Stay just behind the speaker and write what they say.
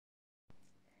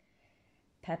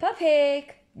Peppa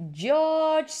Pig,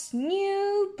 George's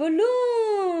new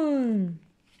balloon.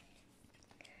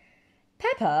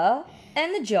 Peppa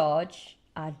and George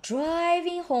are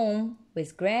driving home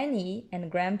with Granny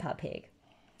and Grandpa Pig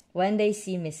when they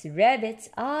see Miss Rabbit's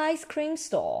ice cream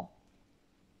stall.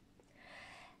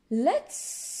 "Let's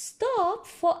stop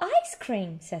for ice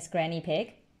cream," says Granny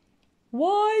Pig.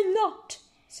 "Why not?"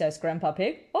 says Grandpa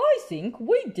Pig. "I think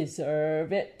we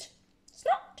deserve it."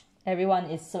 Snot! Everyone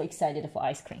is so excited for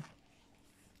ice cream.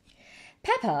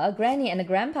 Peppa, Granny, and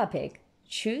Grandpa Pig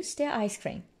choose their ice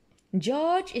cream.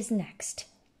 George is next.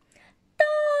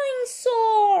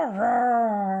 "Dinosaur!"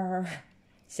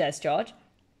 says George.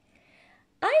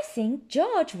 "I think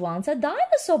George wants a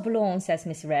dinosaur balloon," says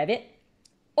Miss Rabbit.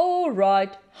 "All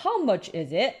right, how much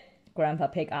is it?" Grandpa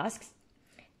Pig asks.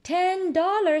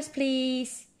 $10,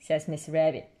 please, says Miss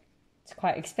Rabbit. It's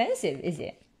quite expensive, is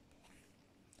it?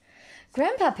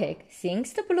 Grandpa Pig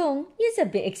thinks the balloon is a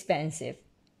bit expensive,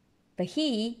 but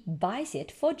he buys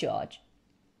it for George.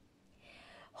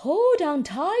 "Hold on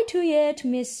tight to it,"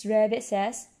 Miss Rabbit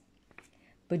says.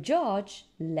 But George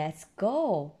lets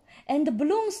go, and the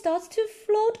balloon starts to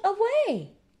float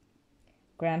away.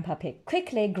 Grandpa Pig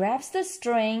quickly grabs the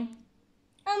string.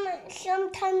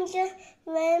 Sometimes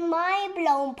when my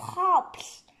balloon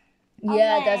pops.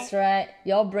 Yeah, away. That's right.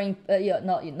 Your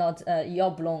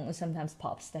balloon sometimes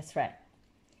pops. That's right.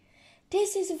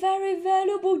 "This is very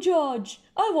valuable, George.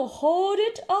 I will hold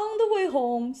it on the way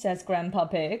home," says Grandpa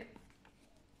Pig.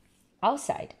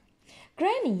 Outside,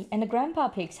 Granny and Grandpa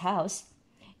Pig's house,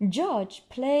 George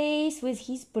plays with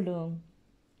his balloon.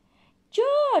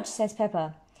 "George," says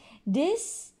Peppa,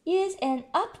 "this is an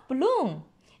up balloon,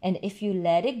 and if you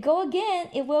let it go again,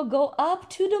 it will go up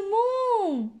to the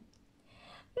moon."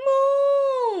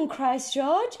 "Moon!" cries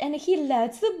George, and he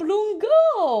lets the balloon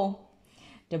go.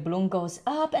 The balloon goes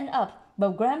up and up,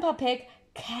 but Grandpa Pig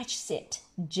catches it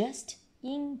just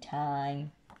in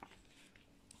time.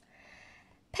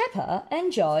 Peppa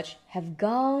and George have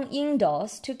gone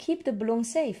indoors to keep the balloon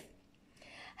safe.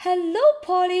 "Hello,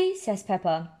 Polly," says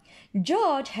Peppa.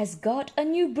 "George has got a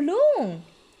new balloon."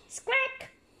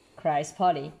 "Squawk!" cries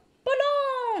Polly.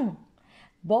 "Balloon!"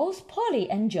 Both Polly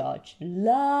and George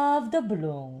love the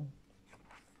balloon.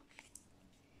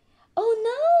 "Oh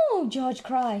no!" George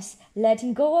cries,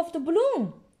 letting go of the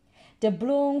balloon. The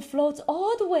balloon floats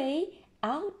all the way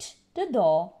out the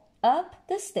door, up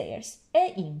the stairs,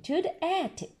 and into the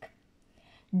attic.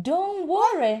 "Don't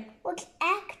worry." What's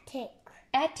attic?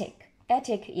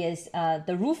 Attic is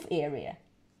the roof area.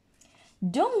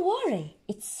 "Don't worry,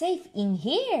 it's safe in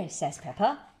here," says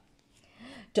Peppa.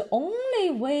 "The only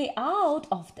way out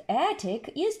of the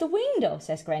attic is the window,"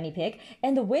 says Granny Pig,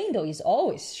 "and the window is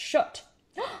always shut."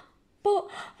 "But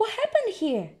what happened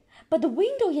here? But the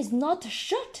window is not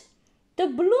shut. The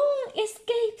balloon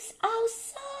escapes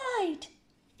outside."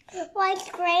 Why is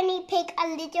Granny Pig a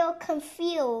little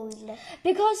confused?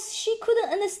 Because she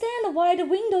couldn't understand why the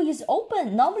window is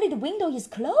open. Normally the window is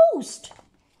closed.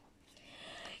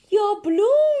 "Your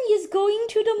balloon is going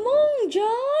to the moon,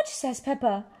 George," says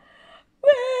Peppa.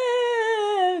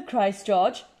 "Wah!" cries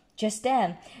George. Just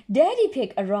then, Daddy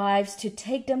Pig arrives to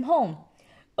take them home.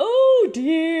 "Oh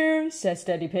dear," says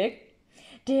Daddy Pig.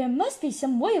 "There must be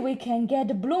some way we can get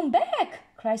the balloon back,"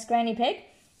 cries Granny Pig.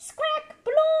 "Squawk,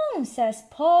 balloon," says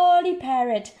Polly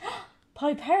Parrot.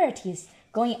 Polly Parrot is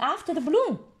going after the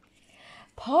balloon.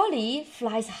 Polly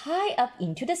flies high up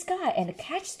into the sky and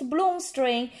catches the balloon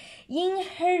string in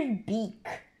her beak.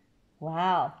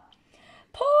 Wow.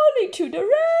 "Polly to the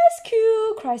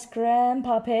rescue," cries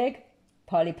Grandpa Pig.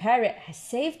 Polly Parrot has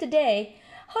saved the day.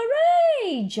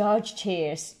 "Hooray!" George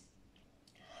cheers.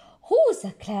 "Who's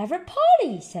a clever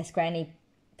Polly?" says Granny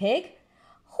Pig.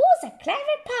 "Who's a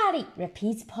clever Polly?"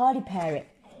 repeats Polly Parrot.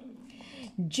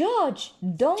 "George,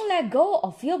 don't let go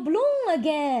of your balloon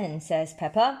again," says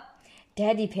Peppa.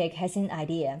 Daddy Pig has an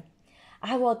idea.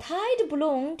 "I will tie the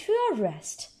balloon to your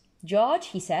wrist, George,"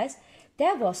 he says.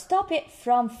 "That will stop it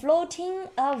from floating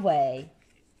away."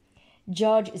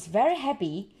 George is very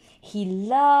happy. He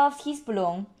loves his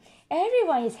balloon.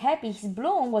 Everyone is happy his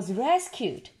balloon was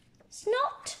rescued.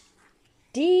 Snot!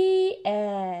 The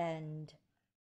end.